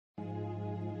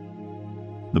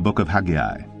The book of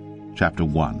Haggai, chapter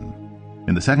 1.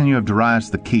 In the second year of Darius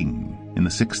the king, in the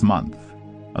 6th month,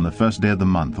 on the first day of the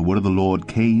month, the word of the Lord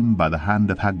came by the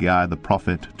hand of Haggai the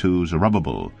prophet to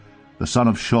Zerubbabel, the son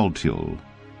of Shealtiel,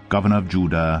 governor of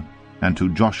Judah, and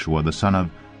to Joshua the son of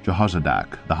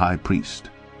Jehozadak, the high priest.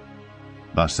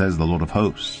 Thus says the Lord of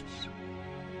hosts,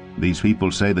 These people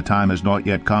say the time has not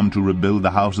yet come to rebuild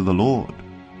the house of the Lord.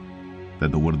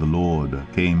 Then the word of the Lord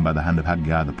came by the hand of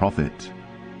Haggai the prophet.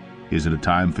 Is it a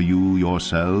time for you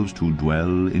yourselves to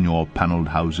dwell in your panelled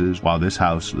houses, while this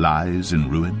house lies in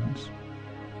ruins?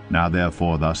 Now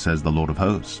therefore thus says the Lord of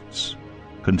hosts,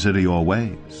 Consider your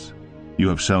ways. You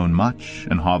have sown much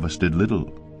and harvested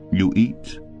little. You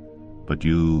eat, but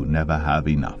you never have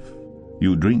enough.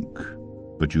 You drink,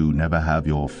 but you never have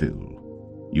your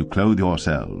fill. You clothe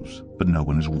yourselves, but no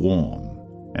one is warm,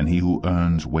 and he who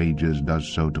earns wages does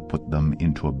so to put them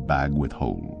into a bag with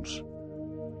holes.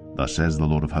 Thus says the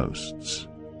Lord of hosts,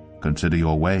 Consider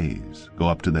your ways. Go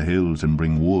up to the hills and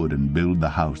bring wood and build the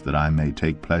house, that I may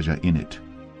take pleasure in it,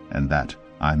 and that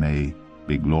I may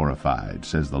be glorified,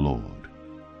 says the Lord.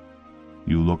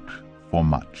 You looked for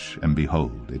much, and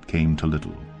behold, it came to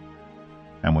little.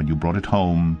 And when you brought it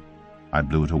home, I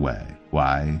blew it away.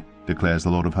 Why, declares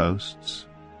the Lord of hosts?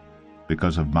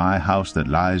 Because of my house that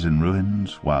lies in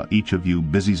ruins, while each of you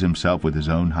busies himself with his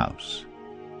own house.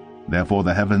 Therefore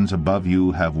the heavens above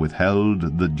you have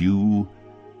withheld the dew,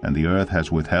 and the earth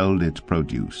has withheld its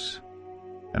produce.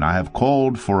 And I have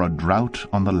called for a drought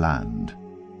on the land,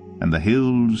 and the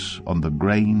hills on the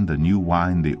grain, the new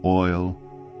wine, the oil,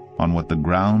 on what the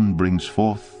ground brings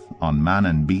forth, on man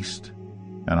and beast,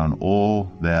 and on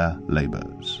all their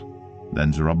labors.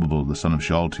 Then Zerubbabel the son of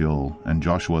Shealtiel, and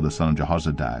Joshua the son of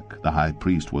Jehozadak, the high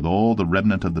priest, with all the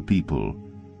remnant of the people,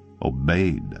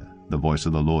 obeyed the voice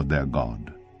of the Lord their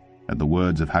God, and the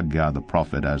words of Haggai the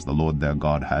prophet, as the Lord their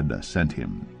God had sent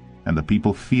him. And the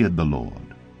people feared the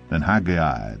Lord. Then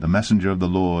Haggai, the messenger of the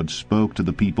Lord, spoke to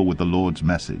the people with the Lord's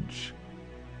message.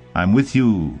 I am with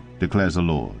you, declares the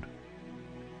Lord.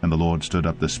 And the Lord stood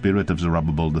up the spirit of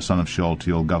Zerubbabel the son of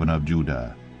Shealtiel, governor of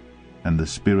Judah, and the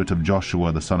spirit of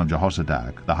Joshua the son of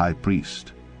Jehozadak, the high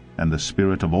priest, and the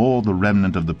spirit of all the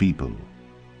remnant of the people.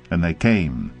 And they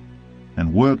came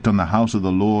and worked on the house of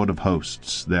the Lord of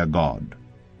hosts their God,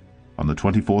 on the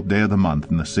 24th day of the month,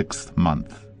 in the 6th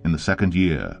month, in the 2nd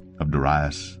year of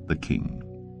Darius the king.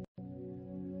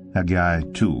 Haggai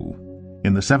 2.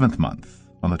 In the 7th month,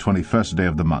 on the 21st day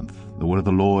of the month, the word of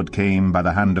the Lord came by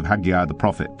the hand of Haggai the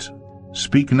prophet.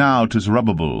 Speak now to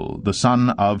Zerubbabel the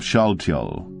son of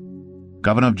Shealtiel,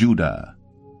 governor of Judah,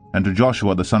 and to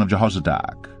Joshua the son of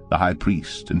Jehozadak, the high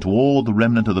priest, and to all the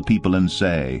remnant of the people, and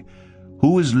say,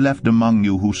 Who is left among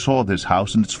you who saw this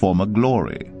house in its former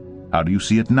glory? How do you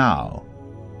see it now?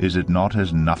 Is it not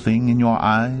as nothing in your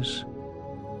eyes?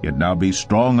 Yet now be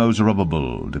strong, O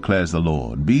Zerubbabel, declares the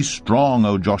Lord. Be strong,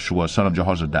 O Joshua son of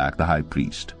Jehozadak, the high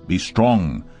priest. Be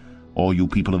strong, all you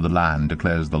people of the land,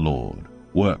 declares the Lord.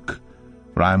 Work,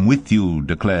 for I am with you,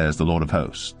 declares the Lord of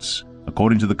hosts,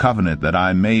 according to the covenant that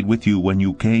I made with you when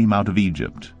you came out of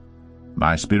Egypt.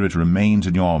 My spirit remains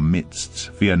in your midst.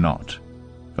 Fear not,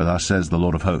 for thus says the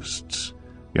Lord of hosts,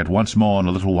 Yet once more in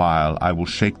a little while I will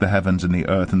shake the heavens and the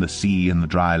earth and the sea and the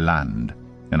dry land,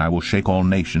 and I will shake all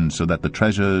nations, so that the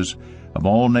treasures of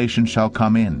all nations shall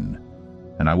come in.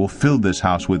 And I will fill this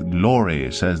house with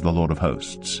glory, says the Lord of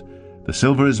hosts. The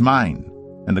silver is mine,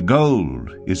 and the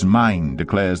gold is mine,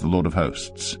 declares the Lord of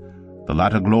hosts. The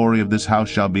latter glory of this house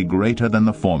shall be greater than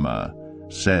the former,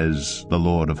 says the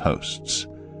Lord of hosts.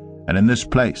 And in this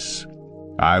place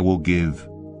I will give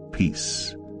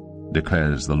peace,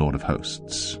 declares the Lord of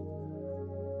hosts.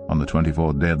 On the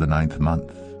 24th day of the 9th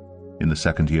month, in the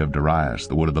 2nd year of Darius,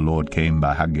 the word of the Lord came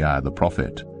by Haggai the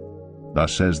prophet.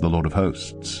 Thus says the Lord of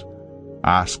hosts,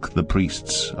 Ask the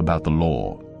priests about the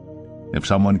law. If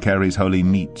someone carries holy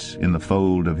meat in the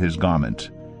fold of his garment,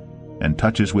 and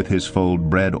touches with his fold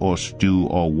bread or stew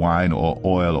or wine or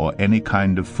oil or any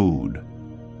kind of food,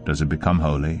 does it become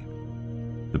holy?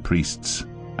 The priests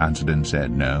answered and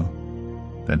said, No.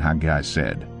 Then Haggai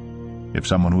said, If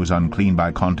someone who is unclean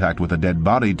by contact with a dead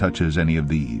body touches any of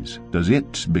these, does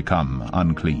it become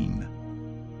unclean?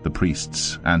 The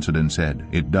priests answered and said,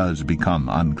 It does become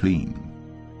unclean.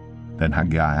 Then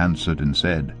Haggai answered and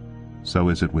said, So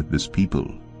is it with this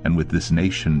people, and with this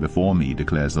nation before me,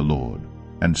 declares the Lord.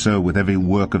 And so with every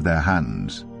work of their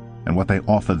hands, and what they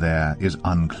offer there is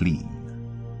unclean.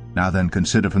 Now then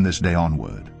consider from this day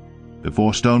onward.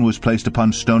 Before stone was placed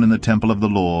upon stone in the temple of the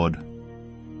Lord,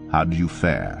 how did you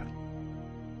fare?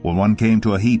 When one came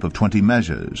to a heap of 20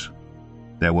 measures,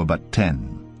 there were but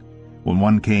 10. When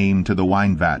one came to the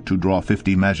wine vat to draw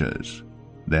 50 measures,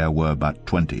 there were but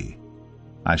 20.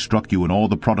 I struck you and all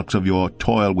the products of your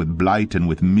toil with blight and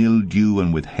with mildew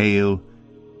and with hail,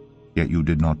 yet you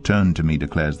did not turn to me,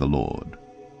 declares the Lord.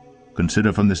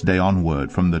 Consider from this day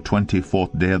onward, from the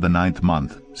 24th day of the 9th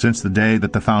month, since the day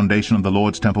that the foundation of the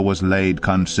Lord's temple was laid,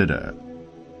 consider.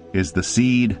 Is the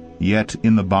seed yet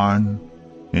in the barn?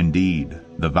 Indeed,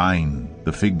 the vine,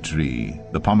 the fig tree,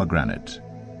 the pomegranate,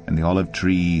 and the olive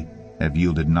tree have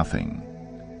yielded nothing.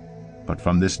 But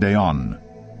from this day on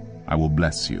I will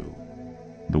bless you.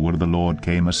 The word of the Lord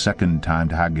came a second time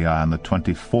to Haggai on the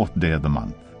 24th day of the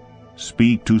month.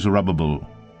 Speak to Zerubbabel,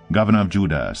 governor of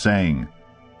Judah, saying,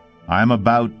 I am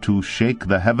about to shake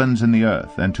the heavens and the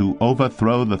earth, and to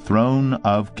overthrow the throne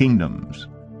of kingdoms.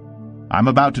 I am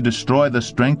about to destroy the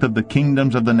strength of the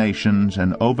kingdoms of the nations,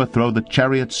 and overthrow the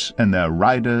chariots and their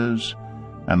riders,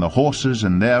 and the horses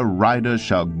and their riders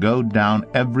shall go down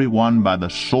every one by the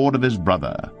sword of his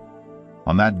brother.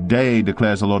 On that day,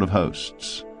 declares the Lord of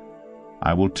hosts,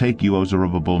 I will take you, O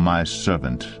Zerubbabel, my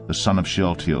servant, the son of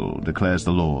Shealtiel, declares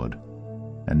the Lord,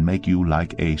 and make you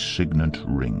like a signet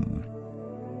ring.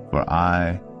 For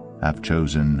I have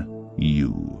chosen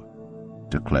you,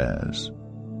 declares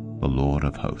the Lord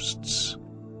of hosts.